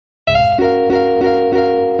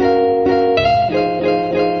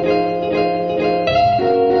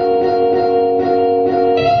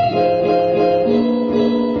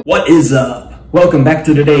What is up? Welcome back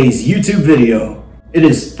to today's YouTube video. It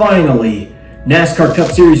is finally NASCAR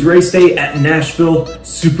Cup Series race day at Nashville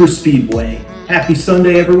Super Speedway. Happy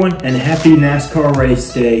Sunday everyone, and happy NASCAR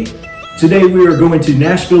race day. Today we are going to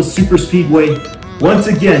Nashville Super Speedway once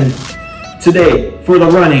again today for the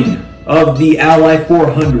running of the OUTLAW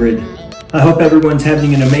 400. I hope everyone's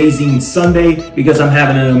having an amazing Sunday because I'm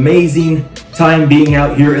having an amazing time being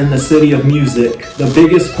out here in the city of music. The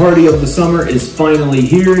biggest party of the summer is finally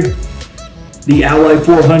here. The OUTLAW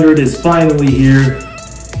 400 is finally here.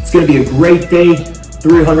 It's going to be a great day.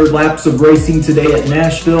 300 laps of racing today at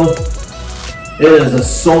Nashville. It is a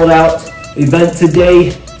sold out event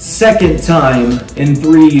today. Second time in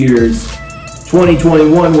 3 years.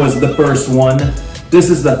 2021 was the first one. This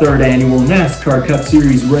is the third annual NASCAR Cup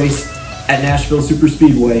Series race at Nashville Super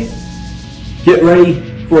Speedway. Get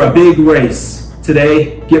ready for a big race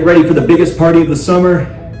today. Get ready for the biggest party of the summer,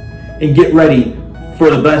 and get ready for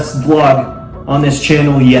the best vlog on this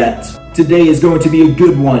channel yet. Today is going to be a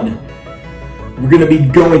good one. We're going to be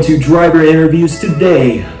going to driver interviews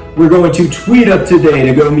today. We're going to tweet up today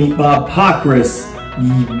to go meet Bob Pockris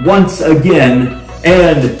once again,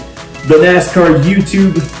 and the NASCAR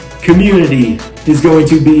YouTube community is going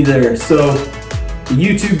to be there. So the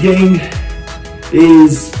YouTube gang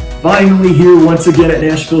is finally here once again at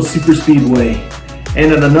Nashville Super Speedway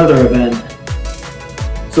and at another event.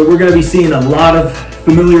 So we're going to be seeing a lot of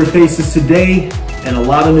familiar faces today and a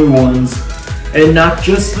lot of new ones. And not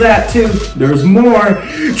just that too, there's more.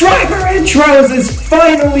 Driver Intros is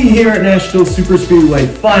finally here at Nashville Super Speedway,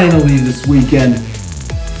 finally this weekend.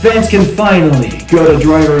 Fans can finally go to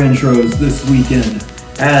Driver Intros this weekend,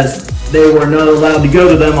 as they were not allowed to go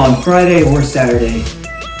to them on Friday or Saturday.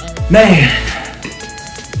 Man,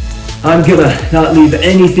 I'm gonna not leave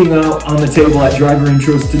anything out on the table at Driver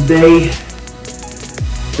Intros today.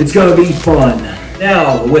 It's gonna be fun.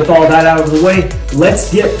 Now, with all that out of the way,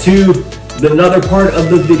 let's get to another part of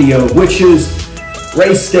the video, which is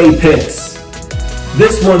race day picks.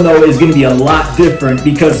 This one though is gonna be a lot different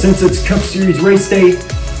because since it's Cup Series race day,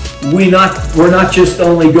 we're not just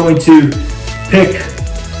only going to pick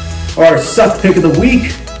our suck pick of the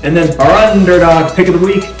week and then our underdog pick of the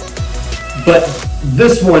week, but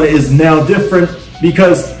this one is now different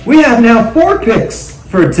because we have now 4 picks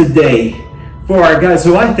for today for our guys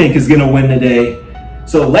who I think is going to win today.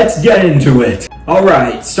 So let's get into it. All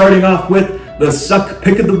right, starting off with the suck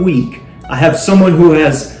pick of the week. I have someone who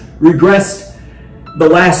has regressed the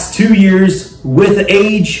last 2 years with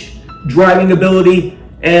age, driving ability,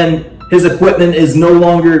 and his equipment is no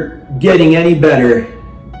longer getting any better.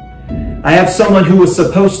 I have someone who was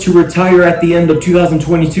supposed to retire at the end of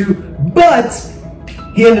 2022, but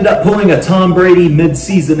he ended up pulling a Tom Brady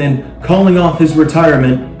mid-season and calling off his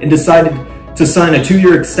retirement and decided to sign a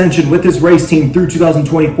 2-year extension with his race team through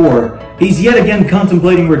 2024. He's yet again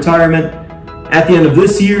contemplating retirement at the end of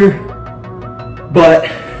this year, but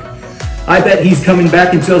I bet he's coming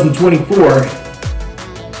back in 2024.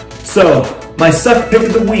 So, my suck pick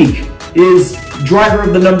of the week is driver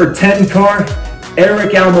of the number 10 car,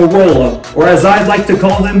 Eric Almirola, or as I'd like to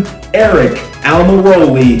call him, Eric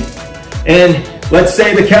Almiroli. And let's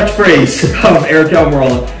say the catchphrase of Eric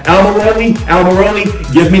Almirola.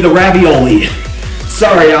 Almiroli, give me the ravioli.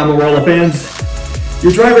 Sorry, Almirola fans.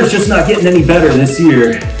 Your driver's just not getting any better this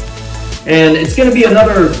year. And it's going to be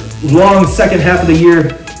another long second half of the year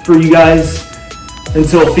for you guys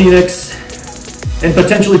until Phoenix and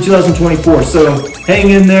potentially 2024. So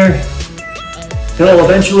hang in there. It'll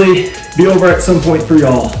eventually be over at some point for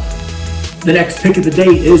y'all. The next pick of the day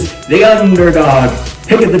is the underdog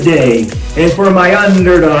pick of the day. And for my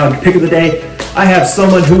underdog pick of the day, I have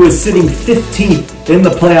someone who is sitting 15th in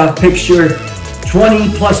the playoff picture,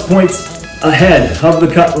 20 plus points ahead of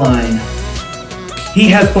the cut line. He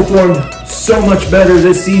has performed so much better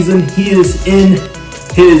this season. He is in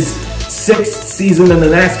his 6th season in the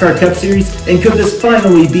NASCAR Cup Series, and could this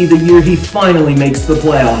finally be the year he finally makes the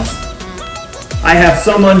playoffs? I have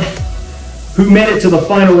someone who made it to the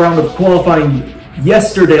final round of qualifying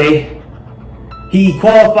yesterday. He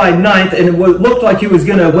qualified 9th, and it looked like he was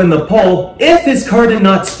going to win the pole if his car did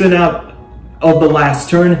not spin out of the last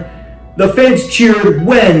turn. The fans cheered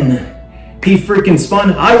when he freaking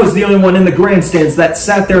spun. I was the only one in the grandstands that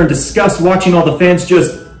sat there in disgust watching all the fans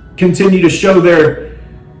just continue to show their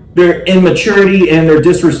immaturity and their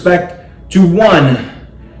disrespect to one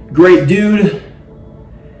great dude.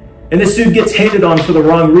 And this dude gets hated on for the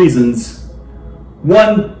wrong reasons.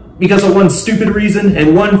 One because of one stupid reason,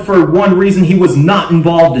 and one for one reason he was not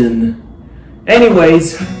involved in.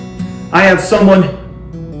 Anyways, I have someone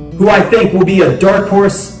who I think will be a dark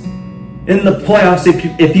horse in the playoffs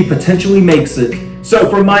if he potentially makes it. So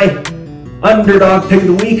for my underdog pick of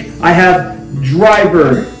the week, I have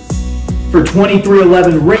driver for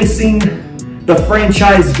 2311 Racing, the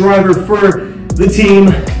franchise driver for the team.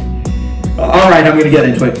 All right, I'm gonna get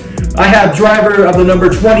into it. I have driver of the number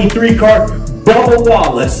 23 car, Bubba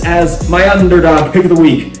Wallace, as my underdog pick of the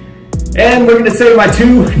week. And we're gonna say my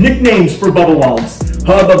two nicknames for Bubba Wallace,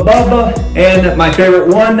 Hubba Bubba, and my favorite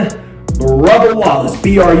one, Rubba Wallace,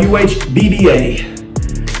 BRUHBBA.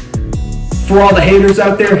 For all the haters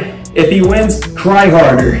out there, if he wins, cry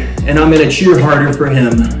harder, and I'm gonna cheer harder for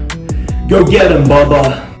him. Go get him,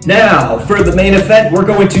 Bubba. Now, for the main event, we're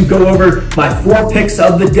going to go over my 4 picks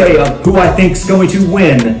of the day of who I think is going to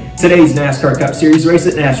win today's NASCAR Cup Series race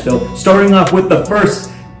at Nashville. Starting off with the first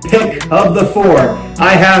pick of the 4.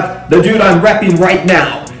 I have the dude I'm repping right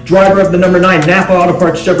now, driver of the number 9 Napa Auto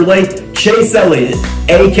Parts Chevrolet, Chase Elliott,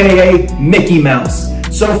 aka Mickey Mouse.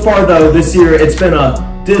 So far though, this year, it's been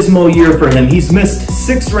a dismal year for him. He's missed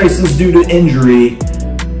 6 races due to injury,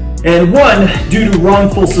 and 1 due to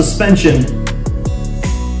wrongful suspension.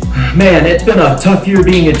 Man, it's been a tough year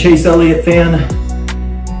being a Chase Elliott fan.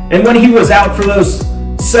 And when he was out for those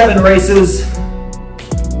 7 races,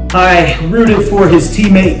 I rooted for his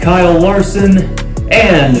teammate Kyle Larson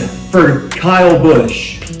and for Kyle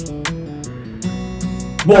Busch.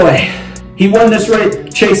 Boy, he won this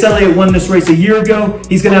race. Chase Elliott won this race a year ago.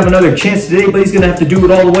 He's going to have another chance today, but he's going to have to do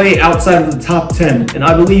it all the way outside of the top 10. And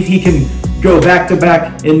I believe he can go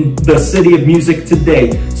back-to-back in the City of Music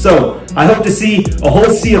today. So I hope to see a whole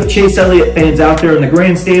sea of Chase Elliott fans out there in the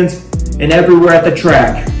grandstands and everywhere at the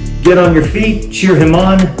track. Get on your feet, cheer him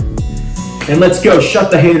on, and let's go, shut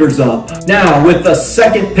the haters up. Now, with the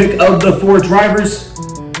second pick of the 4 drivers,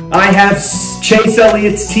 I have Chase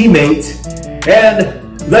Elliott's teammate and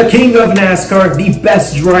the king of NASCAR, the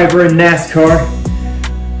best driver in NASCAR,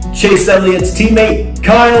 Chase Elliott's teammate,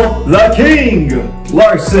 Kyle the King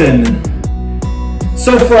Larson.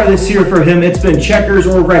 So far this year for him, it's been checkers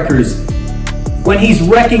or wreckers. When he's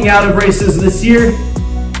wrecking out of races this year,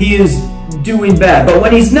 he is doing bad. But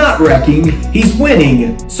when he's not wrecking, he's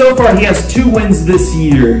winning. So far, he has 2 wins this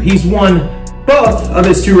year. He's won both of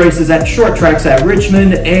his 2 races at short tracks at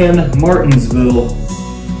Richmond and Martinsville.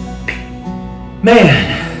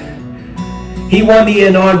 Man, he won the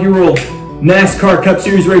inaugural NASCAR Cup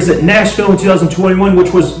Series race at Nashville in 2021,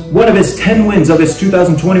 which was one of his 10 wins of his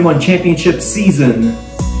 2021 championship season.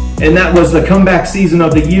 And that was the comeback season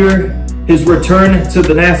of the year, his return to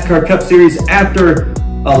the NASCAR Cup Series after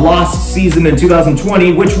a lost season in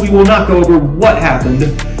 2020, which we will not go over what happened.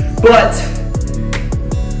 But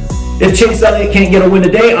if Chase Elliott can't get a win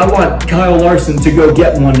today, I want Kyle Larson to go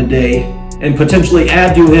get one today and potentially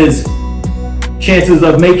add to his chances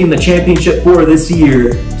of making the championship for this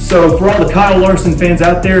year. So for all the Kyle Larson fans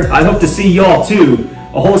out there, I hope to see y'all too.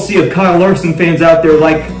 A whole sea of Kyle Larson fans out there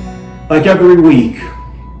like every week.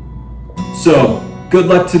 So good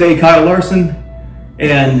luck today, Kyle Larson,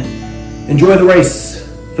 and enjoy the race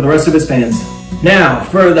for the rest of his fans. Now,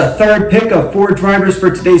 for the third pick of 4 drivers for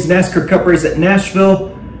today's NASCAR Cup race at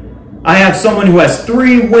Nashville, I have someone who has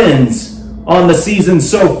 3 wins on the season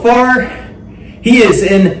so far. He is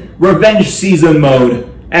in revenge season mode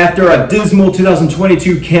after a dismal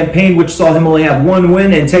 2022 campaign, which saw him only have 1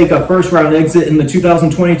 win and take a first-round exit in the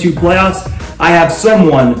 2022 playoffs. I have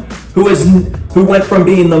someone who went from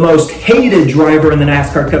being the most hated driver in the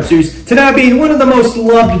NASCAR Cup Series to now being one of the most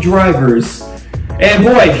loved drivers. And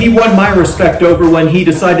boy, he won my respect over when he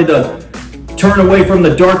decided to turn away from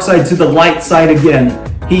the dark side to the light side again.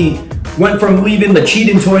 He went from leaving the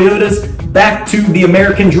cheating Toyotas back to the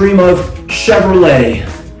American dream of Chevrolet.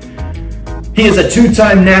 He is a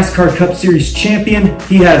 2-time NASCAR Cup Series champion.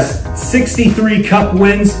 He has 63 Cup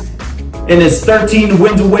wins and is 13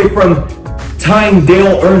 wins away from tying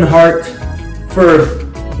Dale Earnhardt for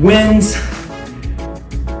wins.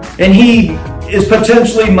 And he is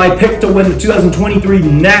potentially my pick to win the 2023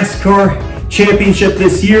 NASCAR Championship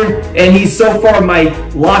this year. And he's so far my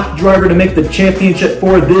lock driver to make the championship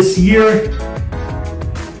for this year.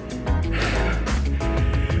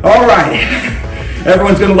 All right,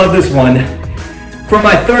 everyone's gonna love this one. For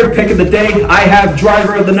my third pick of the day, I have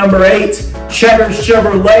driver of the number 8, Cheddar's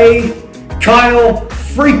Chevrolet, Kyle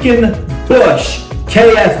freaking Busch,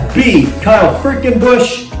 KFB. Kyle freaking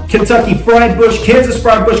Busch, Kentucky Fried Busch, Kansas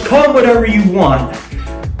Fried Busch, call him whatever you want.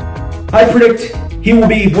 I predict he will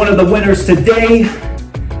be one of the winners today.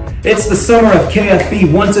 It's the summer of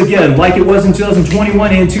KFB once again, like it was in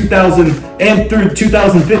 2021 and through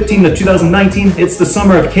 2015 to 2019. It's the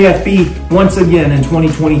summer of KFB once again in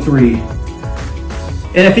 2023.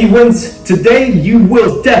 And if he wins today, you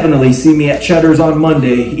will definitely see me at Cheddar's on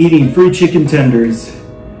Monday eating free chicken tenders.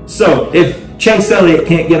 So if Chase Elliott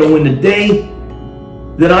can't get a win today,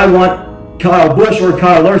 then I want Kyle Busch or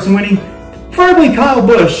Kyle Larson winning, preferably Kyle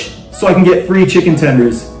Busch, so I can get free chicken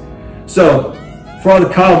tenders. So, for all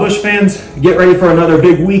the Kyle Busch fans, get ready for another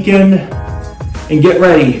big weekend, and get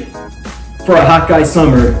ready for a hot guy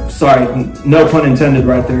summer. Sorry, no pun intended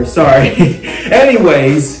right there, sorry.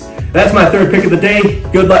 Anyways, that's my third pick of the day.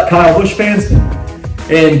 Good luck, Kyle Busch fans,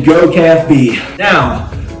 and go KFB. Now,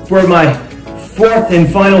 for my fourth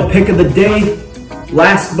and final pick of the day,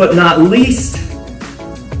 last but not least,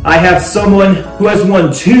 I have someone who has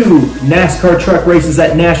won 2 NASCAR truck races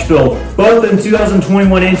at Nashville, both in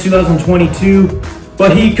 2021 and 2022,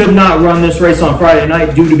 but he could not run this race on Friday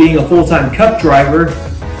night due to being a full-time Cup driver.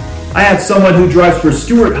 I have someone who drives for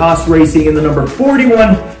Stewart Haas Racing in the number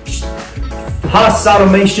 41 Haas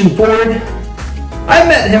Automation Ford. I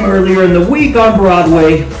met him earlier in the week on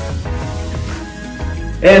Broadway,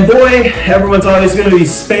 and boy, everyone's always going to be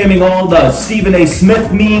spamming all the Stephen A.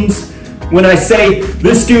 Smith memes when I say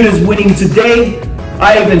this dude is winning today.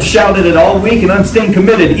 I have been shouted it all week, and I'm staying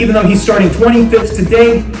committed, even though he's starting 25th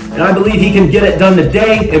today, and I believe he can get it done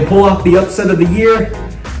today and pull off the upset of the year.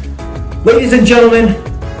 Ladies and gentlemen,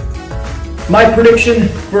 my prediction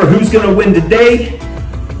for who's going to win today: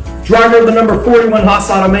 driver of the number 41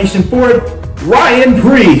 Haas Automation Ford, Ryan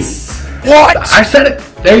Preece. What? I said it.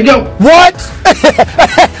 There you go. What?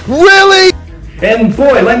 Really? And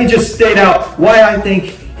boy, let me just state out why I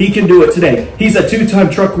think he can do it today. He's a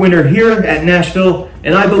 2-time truck winner here at Nashville,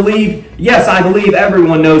 and I believe, yes, I believe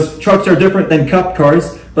everyone knows trucks are different than Cup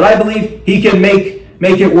cars, but I believe he can make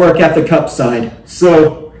it work at the Cup side.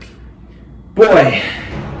 So, boy,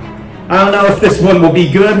 I don't know if this one will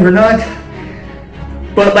be good or not,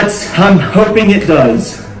 but I'm hoping it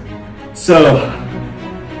does. So,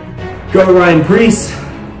 go Ryan Preece.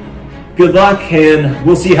 Good luck, and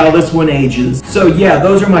we'll see how this one ages. So yeah,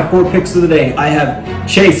 those are my 4 picks of the day. I have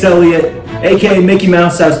Chase Elliott, aka Mickey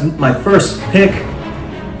Mouse, as my first pick,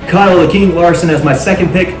 Kyle the King Larson as my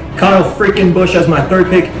second pick, Kyle freaking Busch as my third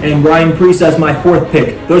pick, and Ryan Preece as my 4th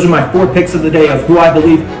pick. Those are my 4 picks of the day of who I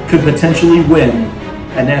believe could potentially win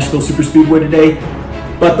at Nashville Super Speedway today.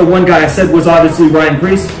 But the one guy I said was obviously Ryan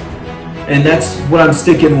Preece, and that's what I'm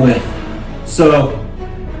sticking with. So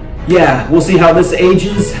yeah, we'll see how this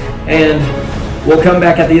ages, and we'll come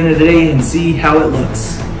back at the end of the day and see how it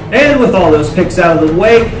looks. And with all those picks out of the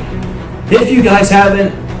way, if you guys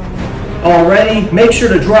haven't already, make sure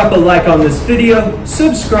to drop a like on this video,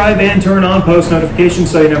 subscribe, and turn on post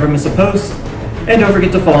notifications so you never miss a post. And don't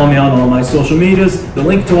forget to follow me on all my social medias. The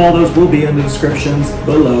link to all those will be in the descriptions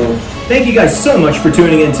below. Thank you guys so much for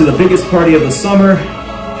tuning in to the biggest party of the summer.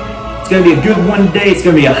 It's going to be a good one today. It's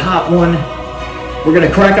going to be a hot one. We're going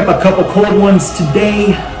to crack up a couple cold ones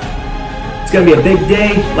today. It's going to be a big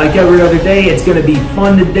day, like every other day. It's going to be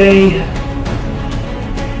fun today.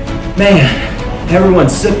 Man, everyone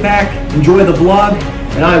sit back, enjoy the vlog,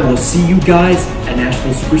 and I will see you guys at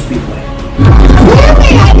Nashville Super Speedway.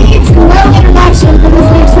 Clearly, I need no introduction for this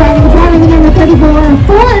next driver. Driving the number 34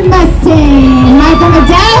 Ford Mustang, Michael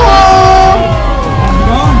McDowell.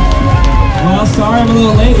 Well, sorry I'm a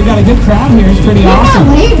little late. We got a good crowd here. It's pretty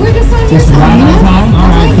awesome. We're not late. We're just on your Just right on time?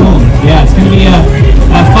 All right, cool. Yeah, it's going to be a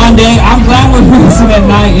fun day. I'm glad we're racing at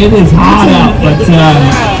night. It is hot out, but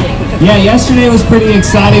yeah, yesterday was pretty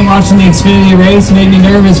exciting watching the Xfinity race. Made me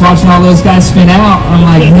nervous watching all those guys spin out. I'm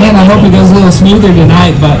like, man, I hope it goes a little smoother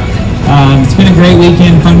tonight, but it's been a great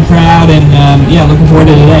weekend, fun crowd, and yeah, looking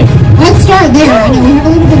forward to today. Let's start there. I know we have a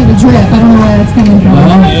little bit of a drip. I don't know where that's coming from.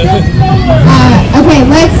 Okay,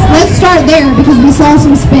 let's start there because we saw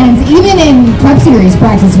some spins, even in Cup Series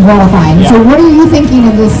practice and qualifying. Yeah. So what are you thinking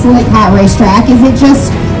of this slick, hot racetrack? Is it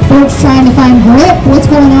just folks trying to find grip?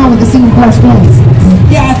 What's going on with the single car spins?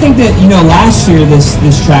 Yeah, I think that, last year this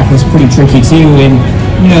track was pretty tricky too, and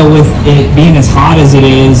with it being as hot as it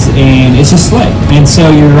is, and it's just slick, and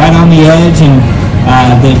so you're right on the edge, and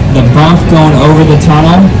the bump going over the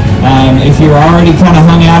tunnel, if you're already kind of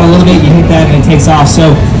hung out a little bit, you hit that and it takes off.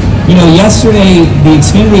 So yesterday the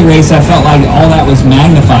Xfinity race, I felt like all that was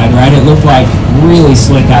magnified, right? It looked like really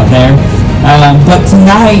slick out there, but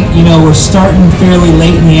tonight we're starting fairly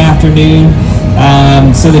late in the afternoon,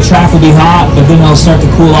 so the track will be hot, but then it'll start to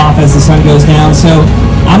cool off as the sun goes down. So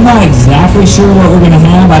I'm not exactly sure what we're going to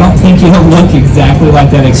have. I don't think it'll look exactly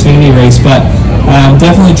like that Xfinity race, but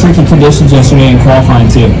definitely tricky conditions yesterday in qualifying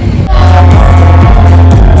too.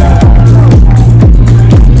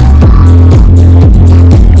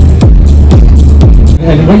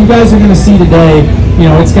 And what you guys are going to see today,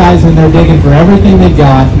 it's guys in there digging for everything they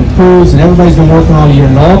got, the crews, and everybody's been working all year,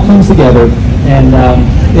 and it all comes together. And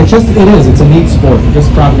it's a neat sport. I'm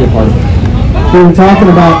just proud to be a part of it. we were talking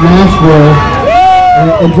about Nashville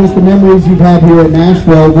and just the memories you've had here at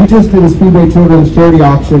Nashville. We just did a Speedway Children's Charity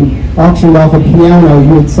auctioned off a piano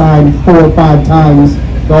you had signed 4 or 5 times.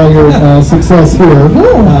 All your success here.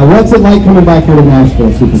 What's it like coming back here to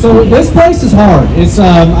Nashville? So this place is hard. It's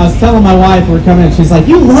I was telling my wife we're coming in. She's like,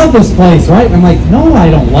 "You love this place, right?" And I'm like, "No, I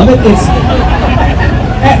don't love it. It's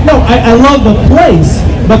no, I love the place,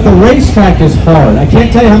 but the racetrack is hard. I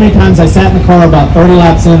can't tell you how many times I sat in the car about 30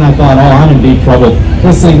 laps in. I thought, "Oh, I'm in deep trouble.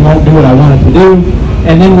 This thing won't do what I want it to do."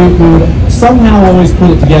 And then we would somehow always put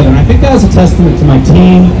it together. And I think that was a testament to my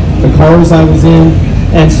team, the cars I was in.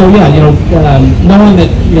 And so, yeah, knowing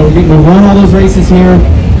that, we won all those races here,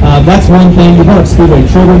 that's one thing. We brought up Speedway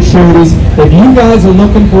Children's Charities. If you guys are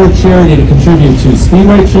looking for a charity to contribute to,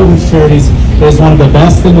 Speedway Children's Charities is one of the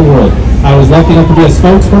best in the world. I was lucky enough to be a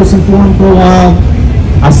spokesperson for them for a while.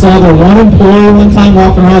 I saw their one employee one time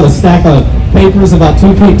walking around with a stack of papers about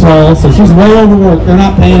 2 feet tall, so she's way overworked. They're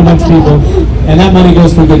not paying a bunch of people, and that money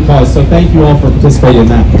goes to a good cause. So thank you all for participating in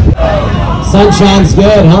that. Sunshine's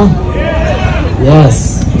good, huh?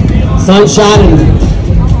 Yes. Sunshine and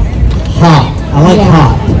hot. I like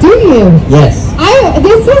hot. Do you? Yes.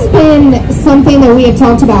 This has been something that we have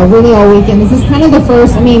talked about really all weekend. This is kind of the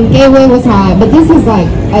first, Gateway was hot, but this is like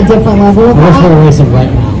a different level of hot. We're racing right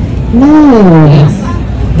now. No. Yes.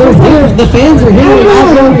 They're here. The fans are here.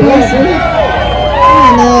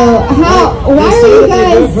 I know. Why are you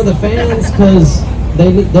guys? They do it for the fans because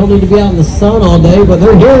they don't need to be out in the sun all day, but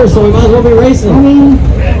they're here, so we might as well be racing.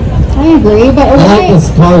 I agree, but I like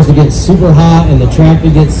the cars to get super hot and the track to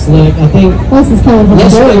get slick. I think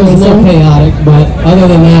yesterday was a little chaotic, but other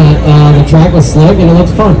than that, the track was slick and it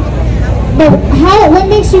looked fun. But what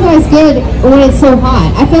makes you guys good when it's so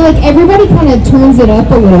hot? I feel like everybody kind of turns it up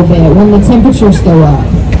a little bit when the temperatures go up.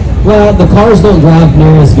 Well, the cars don't drive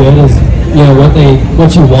near as good as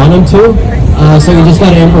what you want them to, so you just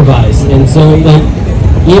got to improvise. And so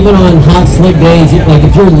even on hot, slick days,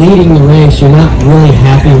 if you're leading the race, you're not really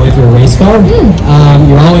happy with your race car.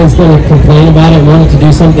 You're always going to complain about it, want it to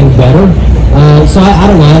do something better. So I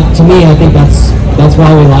don't know. To me, I think that's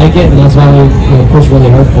why we like it, and that's why we push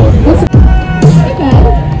really hard for it. Hey, bud.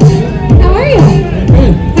 How are you?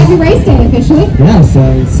 Good. Happy race day, officially. Yes,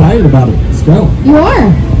 excited about it. Let's go. You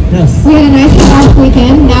are. Yes. We had a nice off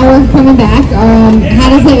weekend. Now we're coming back. How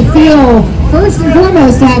does it feel, first and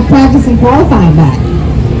foremost, to have practice and qualifying back?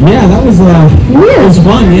 Yeah, that was weird. It was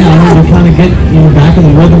fun. Yeah, to kind of get back in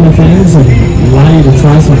the rhythm of things and allow you to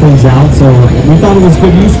try some things out. So we thought it was good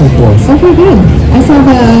useful for us. Okay, good. I saw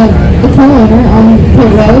the co-owner on pit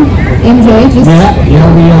road, MJ. Just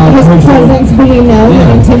his presence being known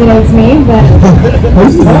intimidates me, but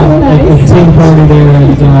hosted a team party there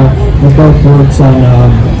at Dark Works on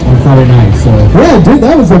Friday night. So yeah, dude,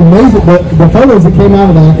 that was amazing. The photos that came out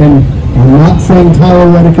of that, and I'm not saying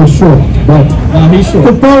Tyler Reddick is short, but he's short.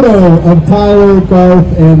 The photo of Tyler, Garth,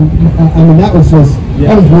 and that was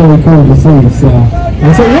really cool to see. So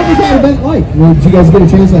what was that event like? Did you guys get a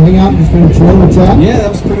chance to hang out and just kind of chill and chat? Yeah,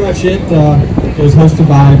 that was pretty much it. It was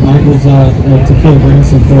hosted by Michael's Tequila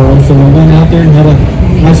Drinks and Thorough. So we went out there and had a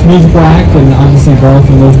nice musical act, and obviously Garth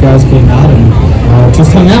and those guys came out and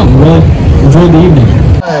just hung out and really enjoyed the evening.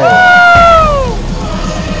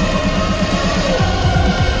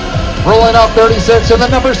 Rolling out 36 and the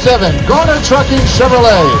number 7, Garner Trucking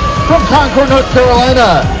Chevrolet. From Concord, North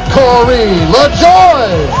Carolina, Corey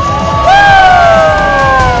LaJoy.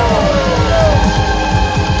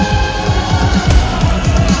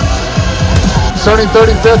 Starting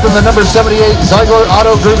 35th in the number 78, Ziegler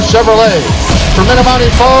Auto Group Chevrolet. From Menomonee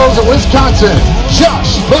Falls, Wisconsin,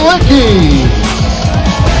 Josh Balicki.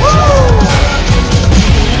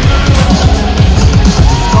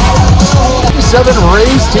 7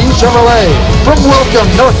 Rays Team Chevrolet. From Welcome,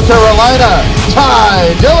 North Carolina,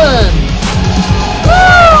 Ty Dillon.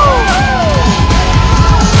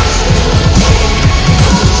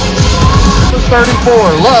 34,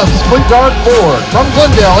 Loves Fleetguard Ford. From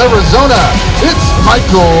Glendale, Arizona, it's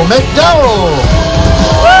Michael McDowell.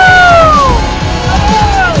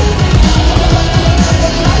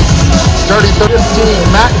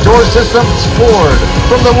 15, Mac Door Systems Ford.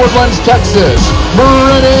 From the Woodlands, Texas,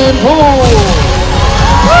 Brennan Poole.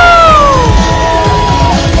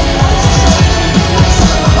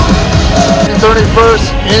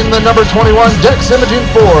 31st in the number 21, Dex Imaging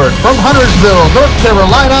Ford. From Huntersville, North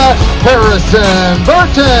Carolina, Harrison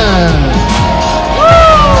Burton.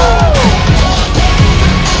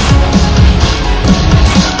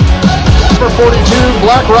 Number 42,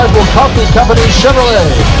 Black Rifle Coffee Company Chevrolet.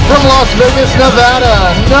 From Las Vegas,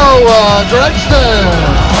 Nevada, Noah Gregston.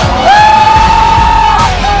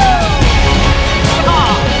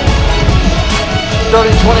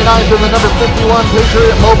 29th in the number 51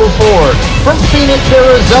 Patriot Mobile Ford. From Phoenix,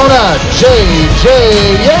 Arizona, J.J.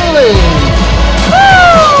 Yaley.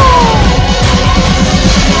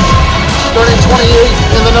 Starting 28th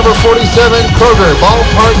in the number 47 Kroger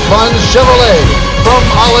Ballpark Funds Chevrolet. From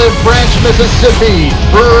Olive Branch, Mississippi,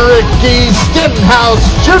 Ricky Stenhouse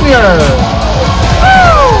Jr.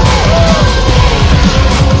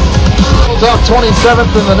 Off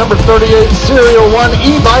 27th in the number 38 Serial 1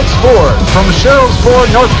 E-Bikes Ford. From Sherrills Ford,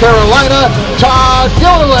 North Carolina, Todd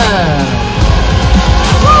Gilliland.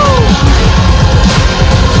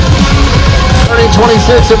 Turning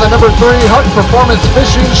 26 in the number 3 Hunt Performance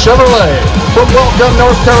Fishing Chevrolet. From Welcome,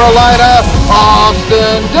 North Carolina,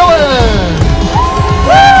 Austin Dillon.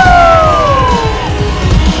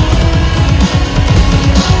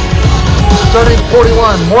 Starting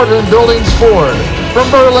 41 Morton Buildings Ford. From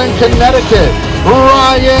Berlin, Connecticut,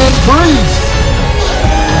 Ryan Priest.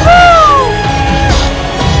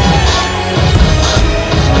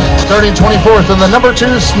 Starting 24th in the number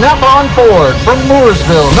 2 Snap-on Ford. From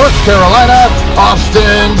Mooresville, North Carolina,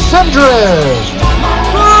 Austin Cindric.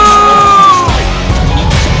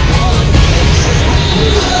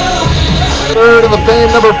 Third in the fame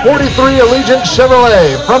number 43 Allegiant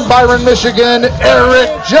Chevrolet. From Byron, Michigan,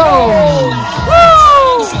 Eric Jones.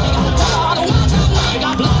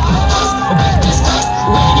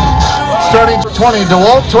 Starting 20,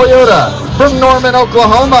 DeWalt Toyota. From Norman,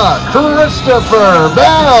 Oklahoma, Christopher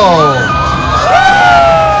Bell.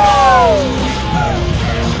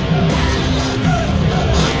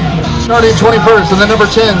 Starting 21st in the number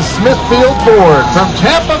 10, Smithfield Ford. From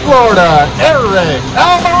Tampa, Florida, Eric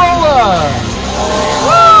Almirola.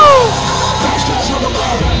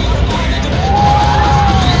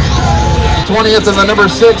 20th in the number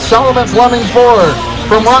 6, Solomon Plumbing Ford.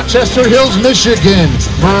 From Rochester Hills, Michigan,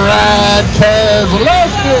 Brad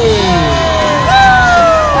Keselowski.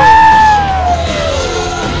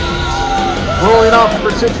 Rolling off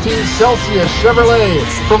number 16, Celsius Chevrolet.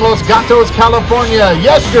 From Los Gatos, California,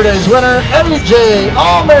 yesterday's winner, AJ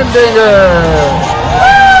Allmendinger.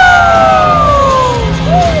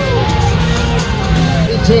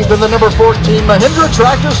 18th in the number 14, Mahindra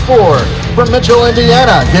Tractor Ford. From Mitchell,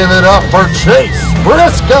 Indiana, give it up for Chase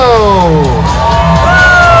Briscoe.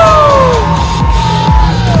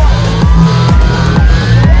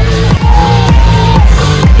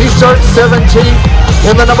 He starts 17th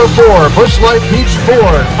in the number 4, Busch Light Beach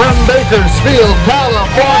Ford. From Bakersfield,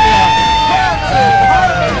 California,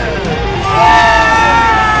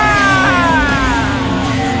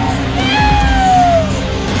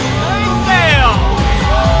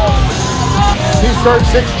 He starts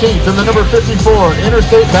 16th in the number 54,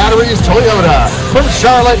 Interstate Batteries Toyota. From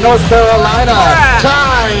Charlotte, North Carolina,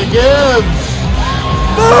 Ty Gibbs.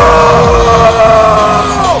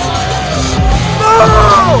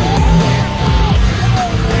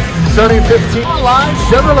 Starting 15, Line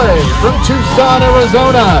Chevrolet. From Tucson,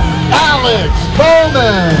 Arizona, Alex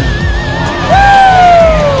Bowman.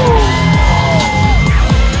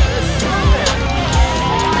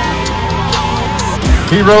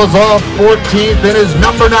 He rolls off 14th in his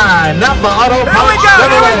number 9, Napa Auto Parts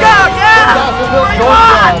Chevrolet. From Dawsonville,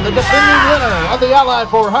 Georgia, the defending winner of the Ally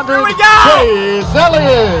 400, Chase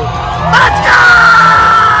Elliott. Let's go!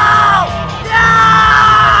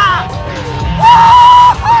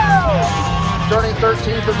 Starting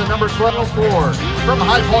 13th in the number 12 Ford. From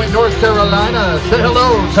High Point, North Carolina, say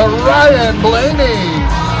hello to Ryan Blaney.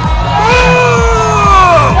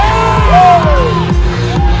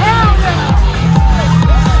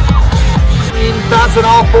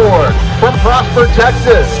 Fastenal Ford. From Prosper,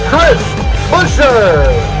 Texas, Chris Busher.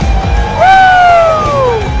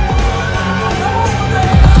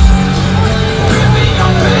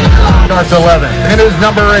 Starts 11th. In his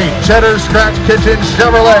number 8, Cheddar Scratch Kitchen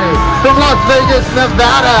Chevrolet. From Las Vegas,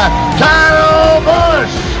 Nevada, Kyle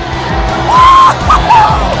Busch.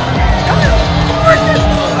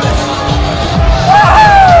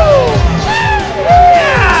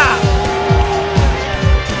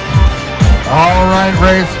 All right,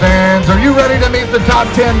 race fans, are you ready to meet the top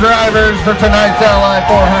 10 drivers for tonight's Ally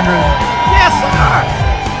 400? Yes, sir!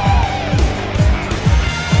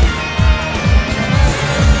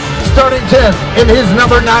 Starting 10th in his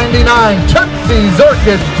number 99, Tootsie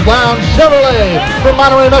Orchid Lounge Chevrolet. From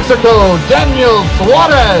Monterrey, Mexico, Daniel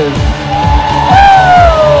Suarez.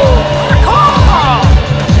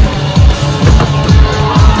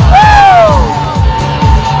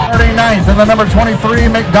 In the number 23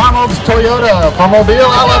 McDonald's Toyota. From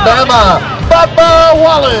Mobile, Alabama, Bubba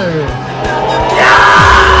Wallace.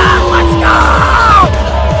 Yeah! Let's go!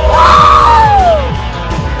 Woo!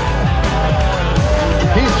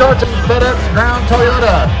 He starts in FedEx Ground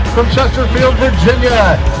Toyota. from Chesterfield,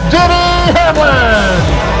 Virginia, Denny Hamlin.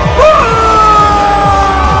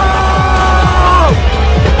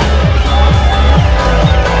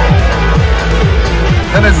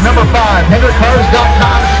 And it's number 5,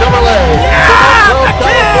 HenryCars.com Chevrolet, from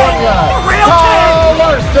California, Kyle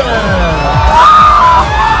Larson.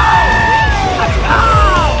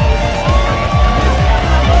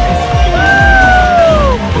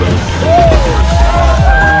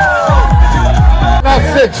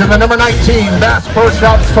 In the number 19, Bass Pro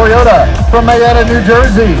Shops Toyota from Marietta, New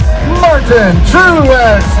Jersey, Martin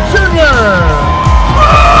Truex Jr.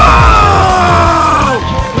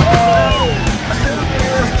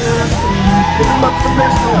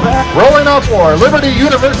 Rolling out for Liberty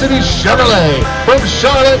University Chevrolet from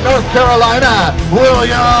Charlotte, North Carolina,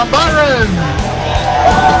 William Byron.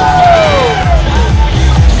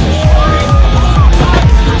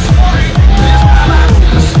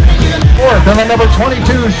 And the number 22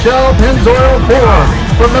 Shell Pennzoil Ford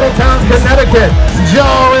from Middletown, Connecticut,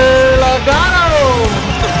 Joey Logano.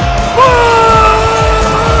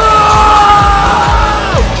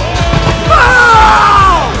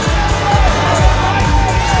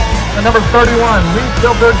 And number 31 Leaf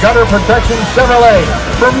Filter Gutter Protection Chevrolet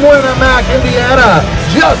from Winnemac, Indiana,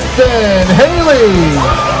 Justin Haley.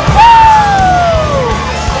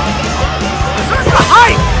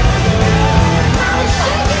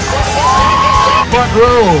 Front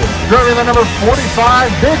row, driving the number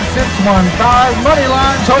 45 Big 615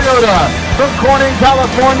 Moneyline Toyota from Corning,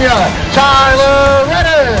 California, Tyler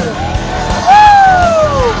Reddish.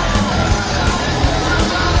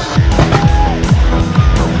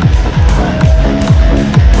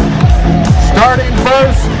 Starting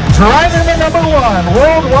first, driving the number 1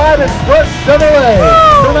 Worldwide Express Chevrolet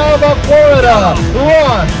from Alva, Florida,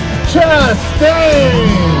 Ross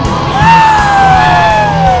Chastain.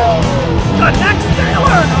 The next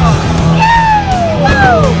Taylor!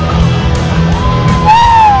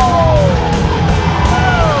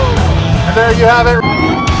 And there you have it.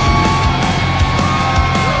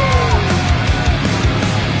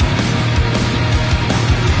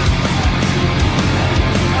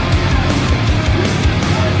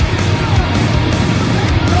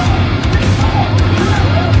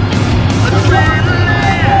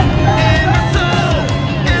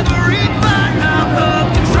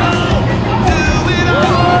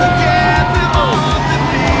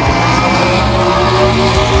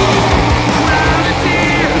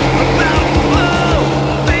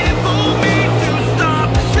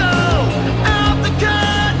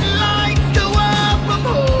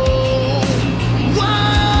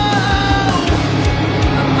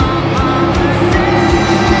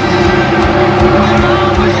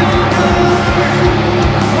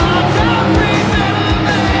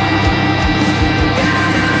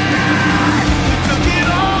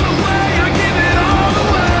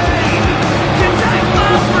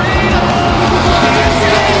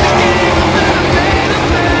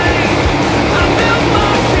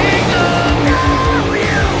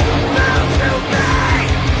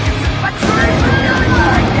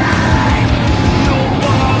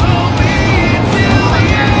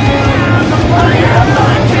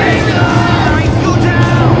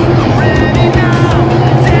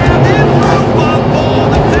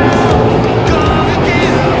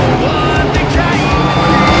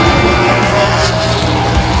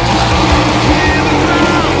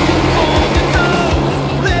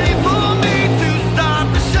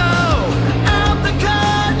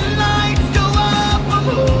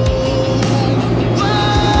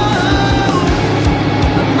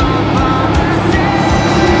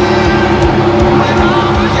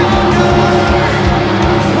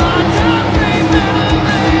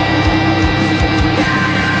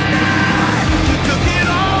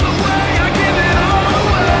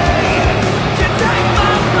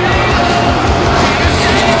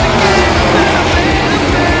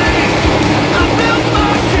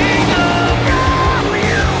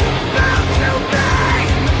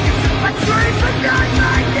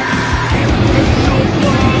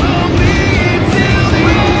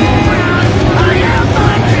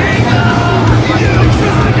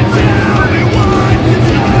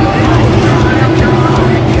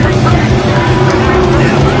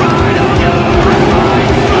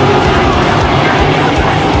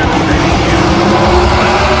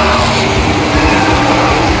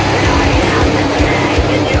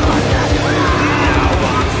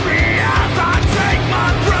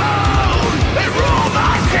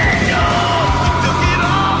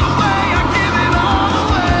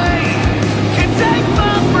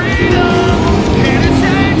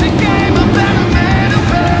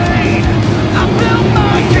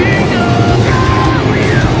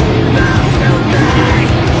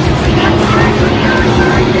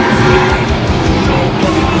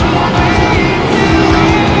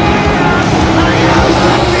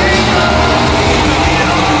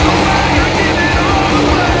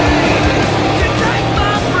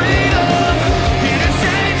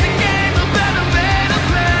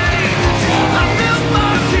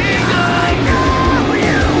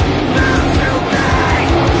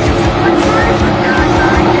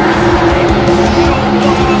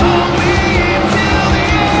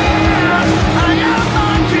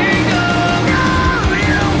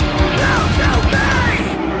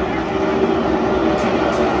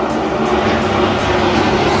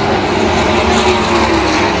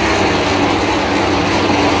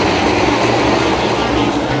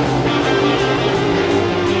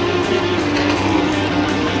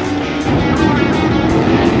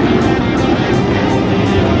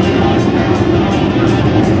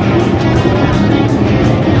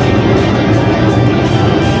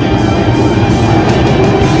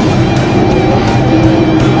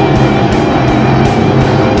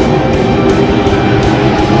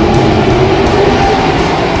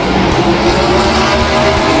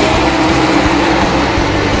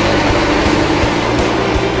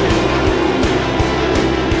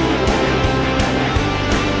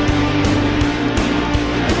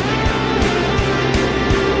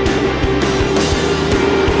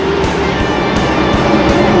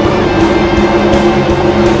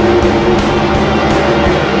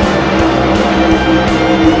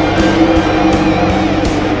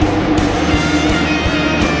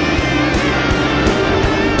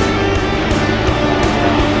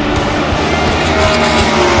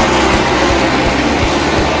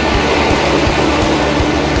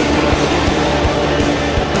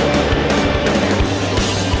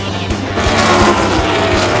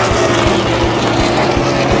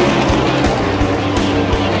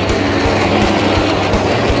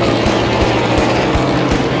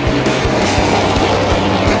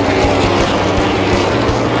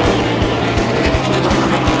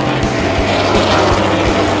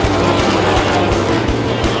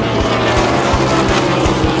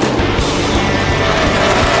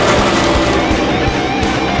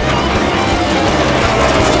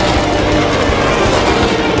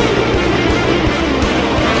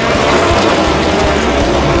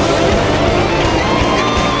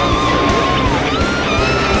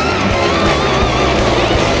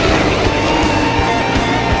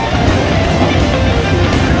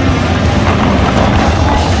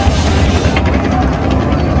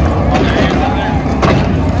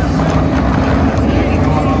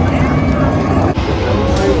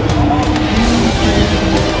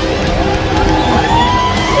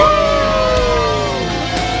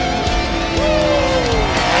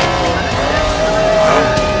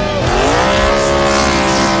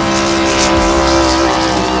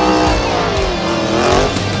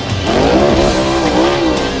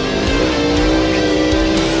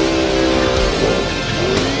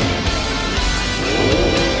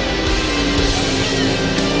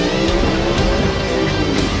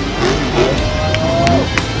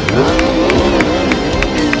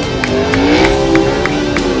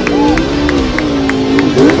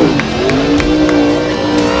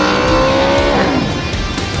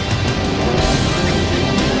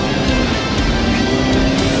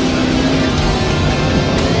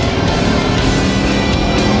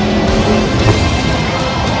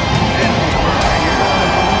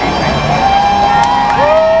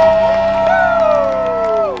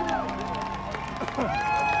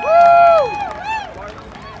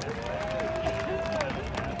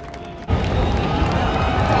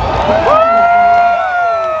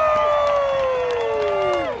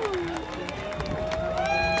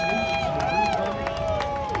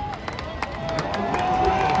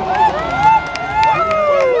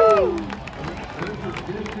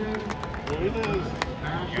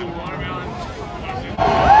 The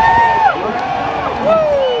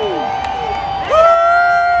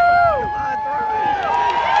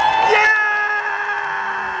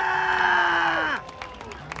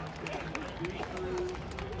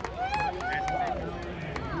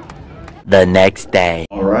next day.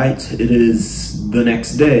 Alright, it is the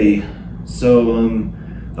next day. So,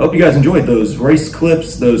 I hope you guys enjoyed those race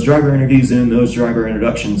clips, those driver interviews, and those driver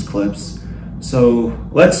introductions clips. So,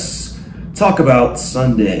 let's talk about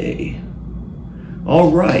Sunday.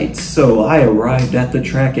 Alright, so I arrived at the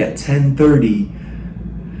track at 10:30.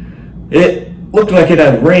 It looked like it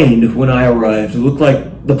had rained when I arrived. It looked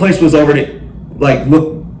like the place was already,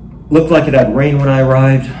 looked like it had rained when I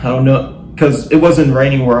arrived. I don't know. Because it wasn't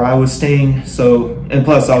raining where I was staying, so, and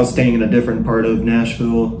plus I was staying in a different part of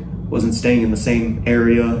Nashville, wasn't staying in the same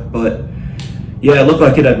area, but yeah, it looked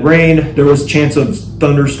like it had rained. There was a chance of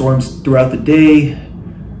thunderstorms throughout the day,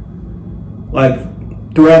 like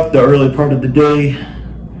throughout the early part of the day.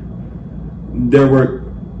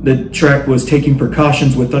 The track was taking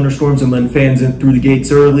precautions with thunderstorms and letting fans in through the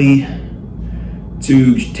gates early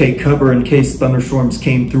to take cover in case thunderstorms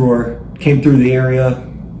came through the area.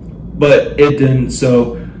 But it didn't,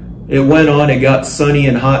 so it went on. It got sunny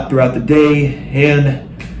and hot throughout the day, and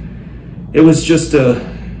it was just a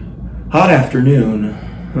hot afternoon.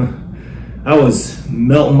 I was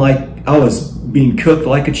melting like I was being cooked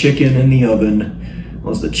like a chicken in the oven. I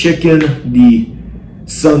was the chicken, the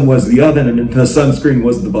sun was the oven, and the sunscreen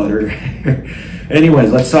was the butter.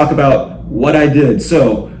 Anyways, let's talk about what I did.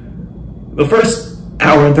 So the first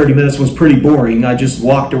hour and 30 minutes was pretty boring. I just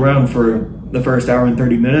walked around for the first hour and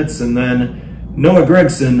 30 minutes, and then Noah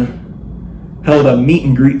Gragson held a meet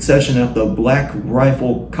and greet session at the Black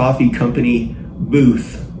Rifle Coffee Company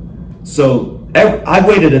booth. So I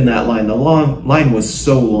waited in that line. The line was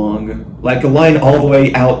so long, like a line all the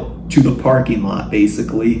way out to the parking lot,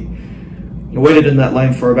 basically. I waited in that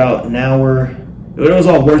line for about an hour. It was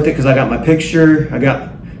all worth it because I got my picture, I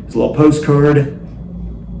got his little postcard,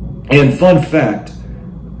 and fun fact,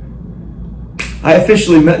 I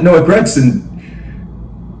officially met Noah Gragson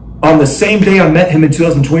on the same day I met him in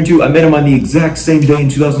 2022. I met him on the exact same day in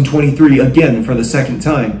 2023, again for the second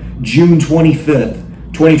time. June 25th,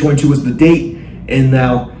 2022 was the date, and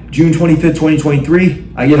now June 25th,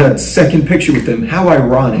 2023, I get a second picture with him. How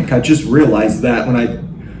ironic. I just realized that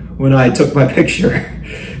when I took my picture.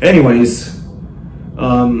 Anyways,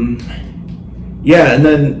 yeah, and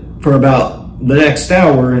then for about the next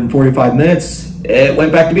hour and 45 minutes, it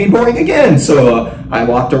went back to being boring again. So I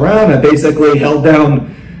walked around. I basically held down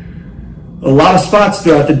a lot of spots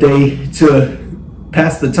throughout the day to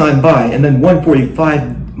pass the time by. And then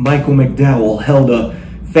 1:45, Michael McDowell held a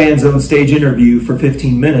fan zone stage interview for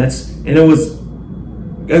 15 minutes, and it was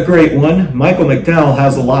a great one. Michael McDowell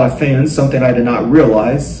has a lot of fans, something I did not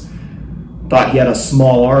realize. Thought he had a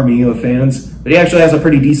small army of fans, but he actually has a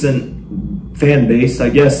pretty decent fan base. I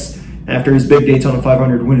guess after his big Daytona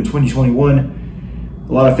 500 win in 2021,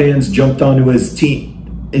 a lot of fans jumped onto his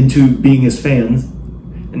team, into being his fans,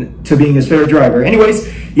 and to being his favorite driver. Anyways,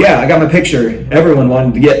 yeah, I got my picture. Everyone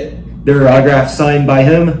wanted to get their autograph signed by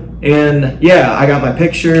him, and yeah, I got my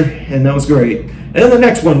picture, and that was great. And then the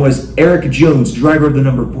next one was Eric Jones, driver of the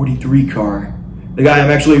number 43 car, the guy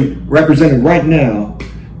I'm actually representing right now.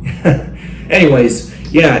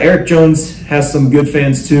 Anyways, yeah, Eric Jones has some good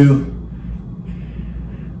fans too.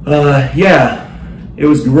 Yeah, it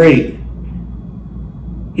was great.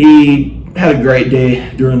 He had a great day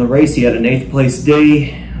during the race. He had an 8th place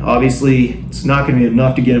day. Obviously, it's not going to be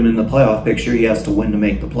enough to get him in the playoff picture. He has to win to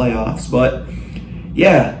make the playoffs. But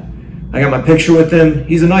yeah, I got my picture with him.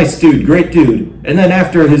 He's a nice dude, great dude. And then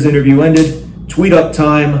after his interview ended, tweet up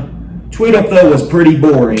time. Tweet up though was pretty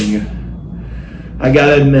boring, I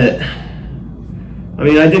gotta admit. I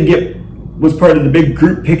mean, was part of the big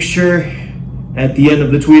group picture at the end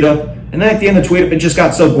of the tweet up. And then at the end of the tweet up, it just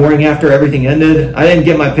got so boring after everything ended. I didn't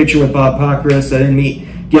get my picture with Bob Pockris. I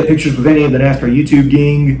didn't get pictures with any of the NASCAR YouTube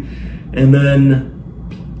gang. And then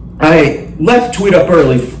I left tweet up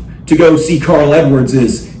early to go see Carl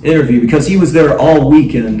Edwards' interview because he was there all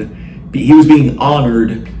weekend. He was being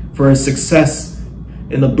honored for his success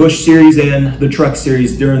in the Busch Series and the Truck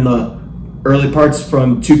Series during the early parts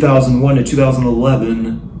from 2001 to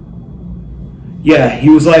 2011. Yeah, he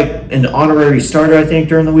was like an honorary starter, I think,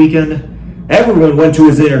 during the weekend. Everyone went to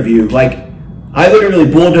his interview. Like, I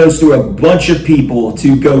literally bulldozed through a bunch of people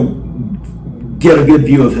to go get a good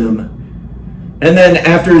view of him. And then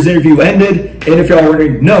after his interview ended, and if y'all were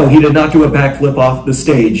wondering, no, he did not do a backflip off the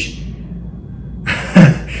stage.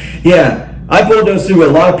 Yeah, I bulldozed through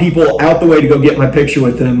a lot of people out the way to go get my picture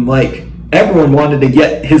with him. Like, everyone wanted to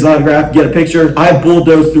get his autograph, get a picture. I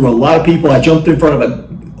bulldozed through a lot of people. I jumped in front of a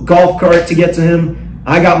golf cart to get to him.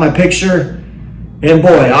 I got my picture, and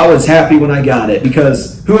boy, I was happy when I got it,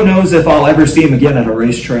 because who knows if I'll ever see him again at a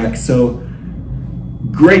racetrack. So,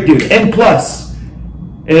 great dude. And plus,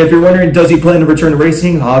 and if you're wondering, does he plan to return to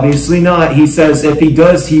racing? Obviously not. He says if he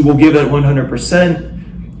does, he will give it 100%.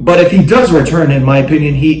 But if he does return, in my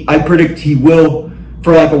opinion, I predict he will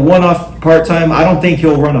for like a one-off part-time. I don't think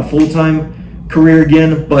he'll run a full-time career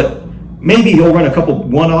again, but maybe he'll run a couple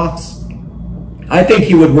one-offs. I think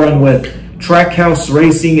he would run with Trackhouse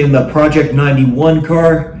Racing in the Project 91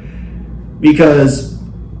 car, because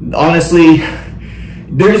honestly,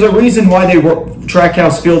 there's a reason why they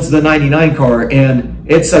Trackhouse fields the 99 car, and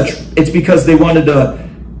it's because they wanted to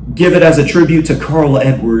give it as a tribute to Carl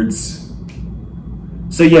Edwards.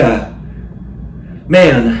 So yeah,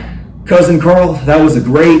 man, Cousin Carl, that was a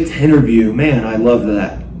great interview. Man, I loved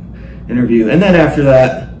that interview. And then after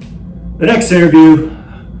that, the next interview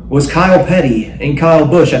was Kyle Petty and Kyle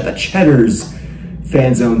Busch at the Cheddar's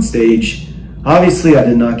Fan Zone stage. Obviously, I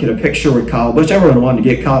did not get a picture with Kyle Busch. Everyone wanted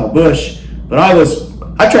to get Kyle Busch, but I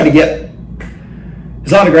tried to get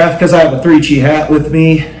his autograph because I have a 3G hat with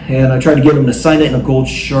me, and I tried to get him to sign it in a gold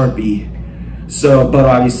Sharpie. So, but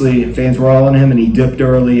obviously, fans were all on him, and he dipped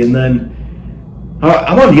early, and then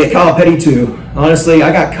I wanted to get Kyle Petty too. Honestly,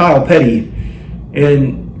 I got Kyle Petty,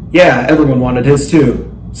 and yeah, everyone wanted his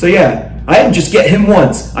too. So yeah, I didn't just get him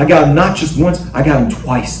once. I got him not just once, I got him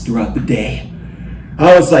twice throughout the day.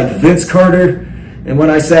 I was like Vince Carter, and when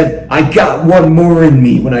I said, I got one more in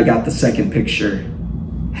me when I got the second picture.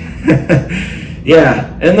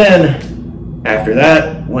 Yeah, and then after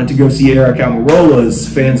that, went to go see Eric Almirola's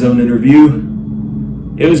Fan Zone interview.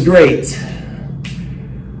 It was great.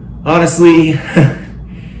 Honestly,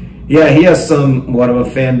 yeah, he has somewhat of a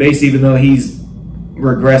fan base, even though he's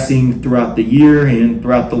regressing throughout the year and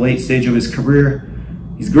throughout the late stage of his career.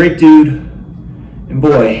 He's a great dude, and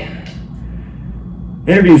boy,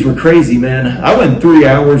 interviews were crazy, man. I went 3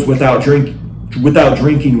 hours without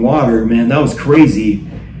drinking water, man. That was crazy.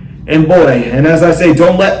 And boy, and as I say,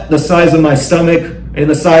 don't let the size of my stomach and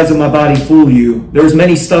the size of my body fool you. There's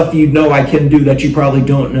many stuff you know I can do that you probably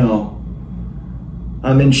don't know.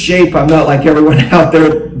 I'm in shape. I'm not like everyone out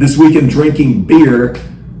there this weekend drinking beer.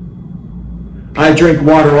 I drink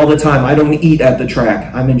water all the time. I don't eat at the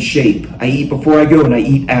track. I'm in shape. I eat before I go and I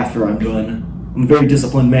eat after I'm done. I'm a very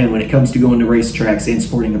disciplined man when it comes to going to racetracks and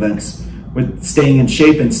sporting events, with staying in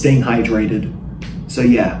shape and staying hydrated. So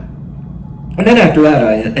yeah. And then after that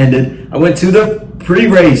I went to the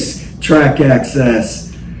pre-race track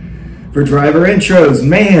access for driver intros.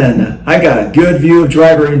 Man, I got a good view of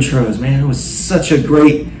driver intros. Man, it was such a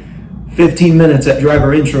great 15 minutes at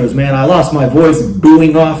driver intros, man. I lost my voice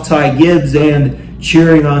booing off Ty Gibbs and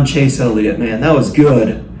cheering on Chase Elliott, man. That was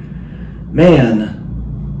good. Man.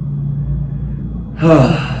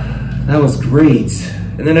 That was great.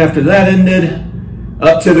 And then after that ended,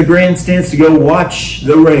 up to the grandstands to go watch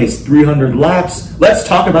the race. 300 laps. Let's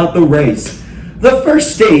talk about the race. The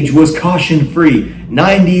first stage was caution-free.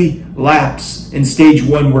 90 laps in stage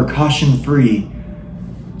 1 were caution-free.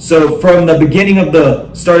 So from the beginning of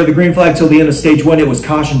the start of the green flag till the end of stage 1, it was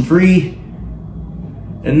caution-free.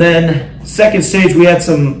 And then second stage, we had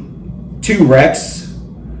 2 wrecks.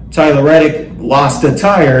 Tyler Reddick lost a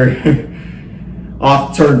tire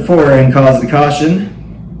off turn 4 and caused the caution.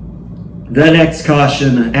 The next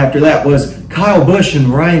caution after that was Kyle Busch and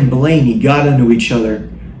Ryan Blaney got into each other.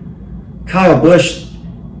 Kyle Busch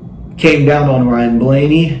came down on Ryan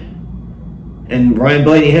Blaney, and Ryan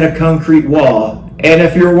Blaney hit a concrete wall. And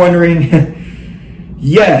if you're wondering,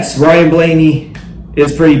 yes, Ryan Blaney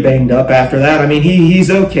is pretty banged up after that. I mean, he's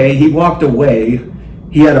okay. He walked away.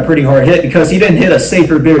 He had a pretty hard hit because he didn't hit a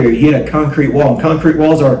safer barrier. He hit a concrete wall. Concrete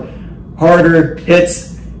walls are harder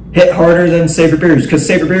hit harder than safer barriers, because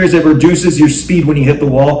safer barriers, it reduces your speed when you hit the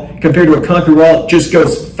wall. Compared to a concrete wall, it just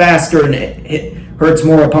goes faster and it hurts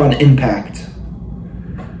more upon impact.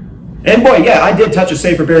 And boy, yeah, I did touch a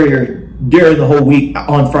safer barrier during the whole week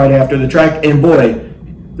on Friday after the track, and boy,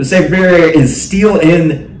 the safer barrier is steel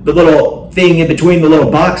in the little thing in between the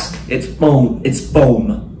little box. It's foam.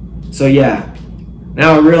 So yeah,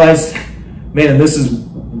 now I realize, man, this is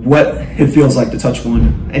what it feels like to touch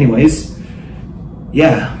one. Anyways,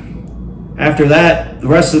 yeah. After that, the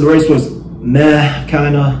rest of the race was meh,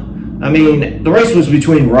 kinda. I mean, the race was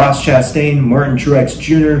between Ross Chastain, Martin Truex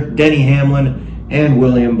Jr., Denny Hamlin, and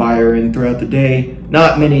William Byron throughout the day.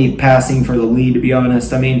 Not many passing for the lead, to be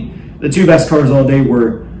honest. I mean, the 2 best cars all day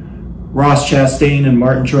were Ross Chastain and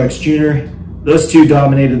Martin Truex Jr. Those 2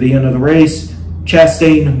 dominated the end of the race.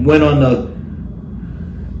 Chastain went on the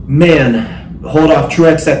man, hold off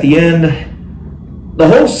Truex at the end. The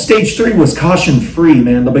whole stage 3 was caution free,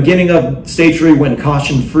 man. The beginning of stage 3 went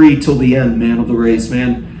caution free till the end, man, of the race,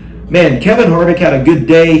 man. Man, Kevin Harvick had a good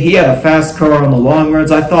day. He had a fast car on the long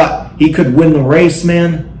runs. I thought he could win the race,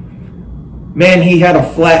 man. Man, he had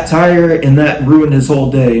a flat tire, and that ruined his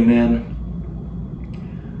whole day, man.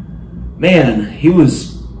 Man, he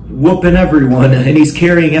was whooping everyone, and he's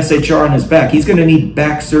carrying SHR on his back. He's going to need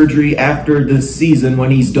back surgery after this season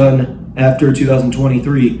when he's done after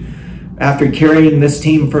 2023. After carrying this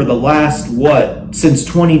team for the last, since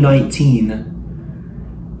 2019.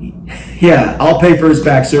 Yeah, I'll pay for his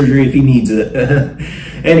back surgery if he needs it.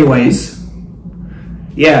 Anyways,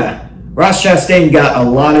 yeah, Ross Chastain got a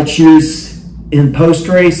lot of juice in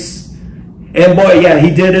post-race. And boy, yeah,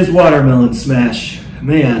 he did his watermelon smash.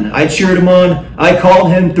 Man, I cheered him on. I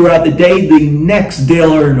called him throughout the day the next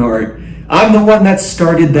Dale Earnhardt. I'm the one that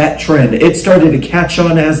started that trend. It started to catch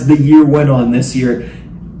on as the year went on this year.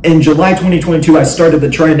 In July 2022, I started the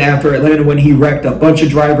trend after Atlanta when he wrecked a bunch of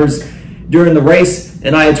drivers during the race,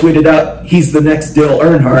 and I had tweeted out, he's the next Dale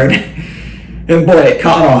Earnhardt. And boy, it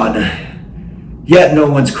caught on. Yet no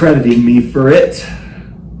one's crediting me for it,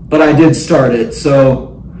 but I did start it,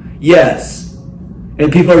 so yes.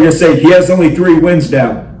 And people are going to say, he has only 3 wins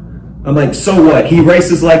now. I'm like, so what? He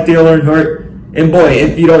races like Dale Earnhardt, and boy,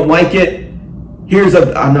 if you don't like it,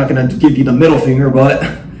 I'm not going to give you the middle finger, but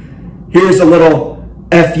here's a little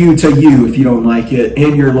F you to you if you don't like it,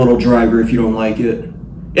 and your little driver if you don't like it.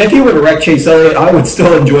 If he were to wreck Chase Elliott, I would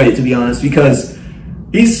still enjoy it, to be honest, because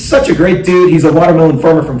he's such a great dude. He's a watermelon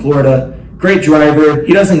farmer from Florida. Great driver.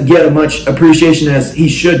 He doesn't get as much appreciation as he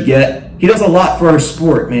should get. He does a lot for our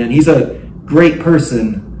sport, man. He's a great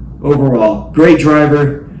person overall. Great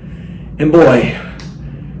driver. And boy,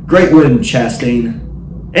 great win, Chastain.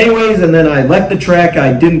 Anyways, and then I left the track.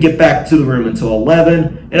 I didn't get back to the room until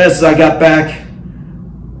 11. And as I got back,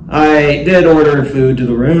 I did order food to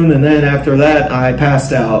the room, and then after that, I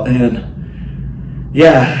passed out, and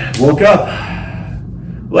yeah, woke up.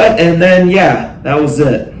 And then, yeah, that was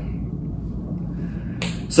it.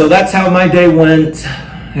 So that's how my day went,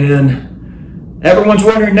 and everyone's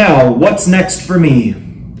wondering now, what's next for me?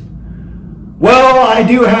 Well, I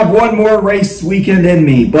do have one more race weekend in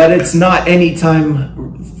me, but it's not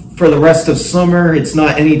anytime for the rest of summer. It's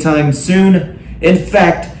not anytime soon. In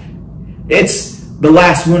fact, it's the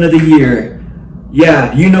last one of the year.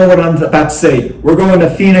 Yeah, you know what I'm about to say. We're going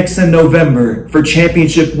to Phoenix in November for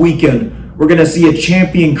championship weekend. We're going to see a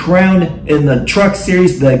champion crowned in the Truck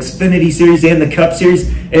Series, the Xfinity Series, and the Cup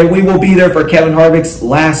Series, and we will be there for Kevin Harvick's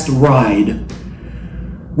last ride.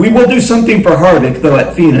 We will do something for Harvick, though,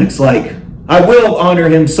 at Phoenix. Like, I will honor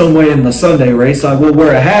him some way in the Sunday race. I will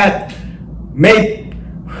wear a hat, may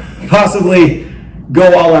possibly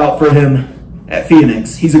go all out for him at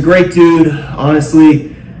Phoenix. He's a great dude,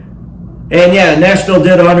 honestly. And yeah, Nashville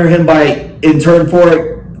did honor him by, in turn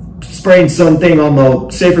 4, spraying something on the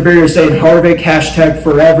safer barrier saying Harvick,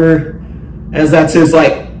 #forever, as that's his,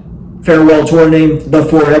 like, farewell tour name, the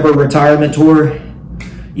Forever Retirement Tour.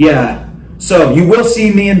 Yeah, so you will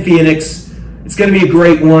see me in Phoenix. It's going to be a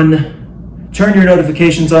great one. Turn your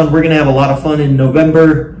notifications on. We're going to have a lot of fun in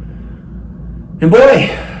November. And boy,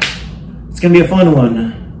 it's going to be a fun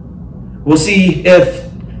one. We'll see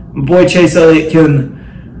if my boy Chase Elliott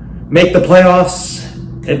can make the playoffs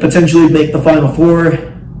and potentially make the Final 4.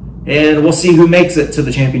 And we'll see who makes it to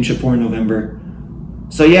the Championship 4 in November.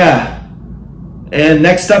 So yeah. And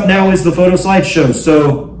next up now is the photo slideshow.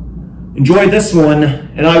 So enjoy this one,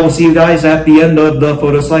 and I will see you guys at the end of the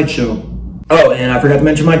photo slideshow. Oh, and I forgot to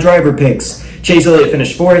mention my driver picks. Chase Elliott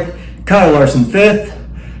finished 4th, Kyle Larson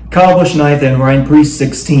 5th, Kyle Busch 9th, and Ryan Preece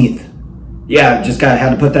 16th. Yeah, just had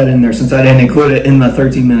to put that in there since I didn't include it in the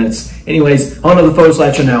 13 minutes. Anyways, on to the photo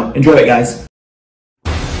slideshow now. Enjoy it, guys.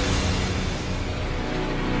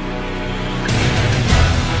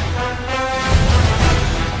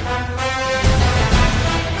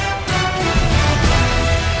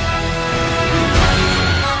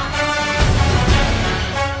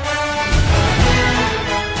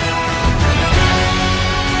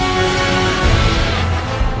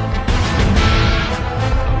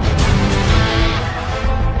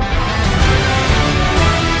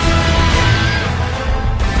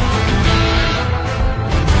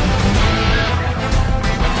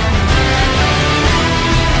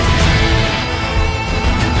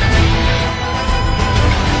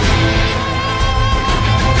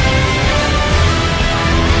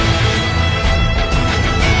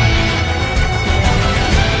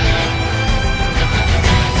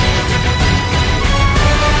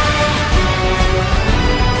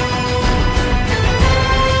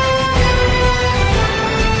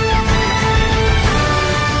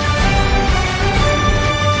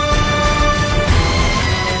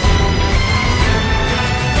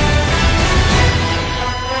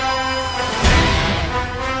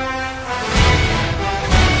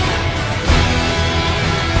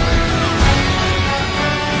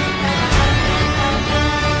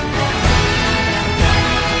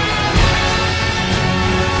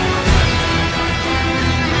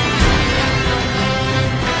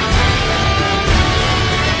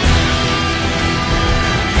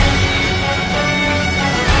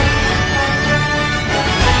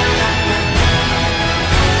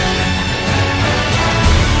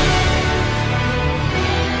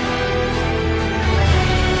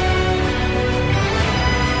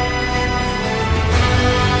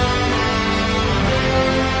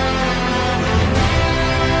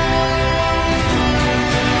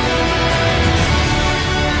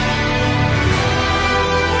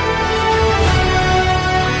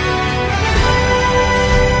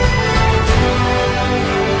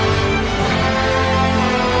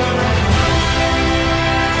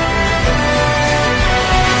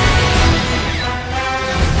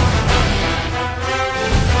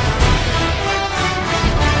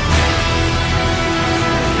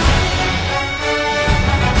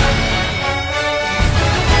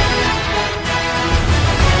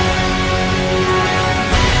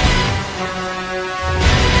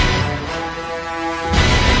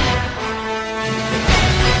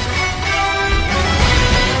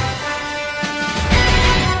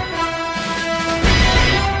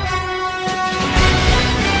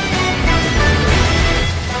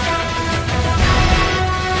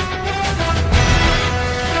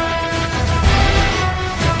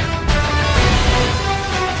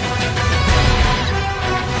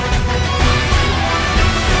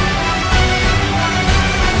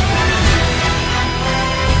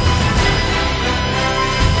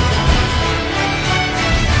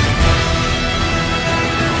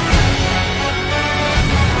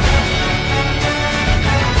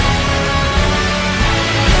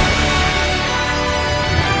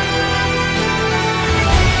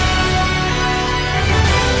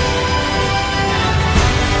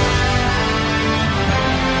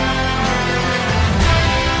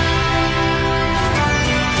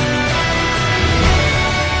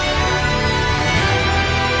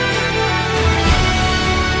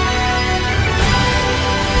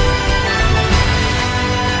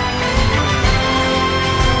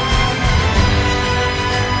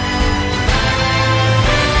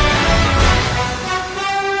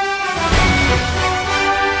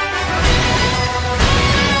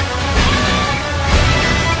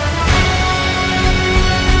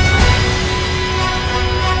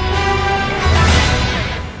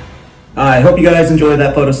 I hope you guys enjoyed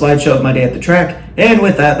that photo slideshow of my day at the track. And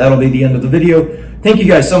with that, that'll be the end of the video. Thank you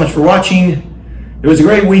guys so much for watching. It was a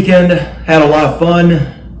great weekend. Had a lot of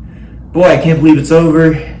fun. Boy, I can't believe it's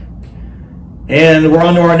over. And we're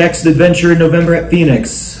on to our next adventure in November at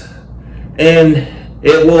Phoenix. And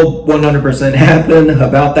it will 100% happen.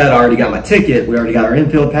 About that, I already got my ticket. We already got our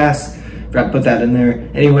infield pass. Forgot to put that in there.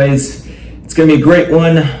 Anyways, it's going to be a great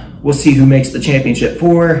one. We'll see who makes the championship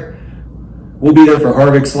 4. We'll be there for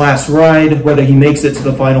Harvick's last ride. Whether he makes it to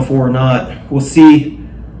the Final 4 or not, we'll see.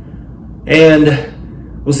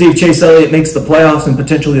 And we'll see if Chase Elliott makes the playoffs and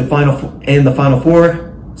potentially the Final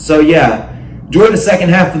 4. So yeah, enjoy the second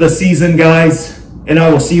half of the season, guys. And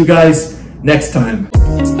I will see you guys next time.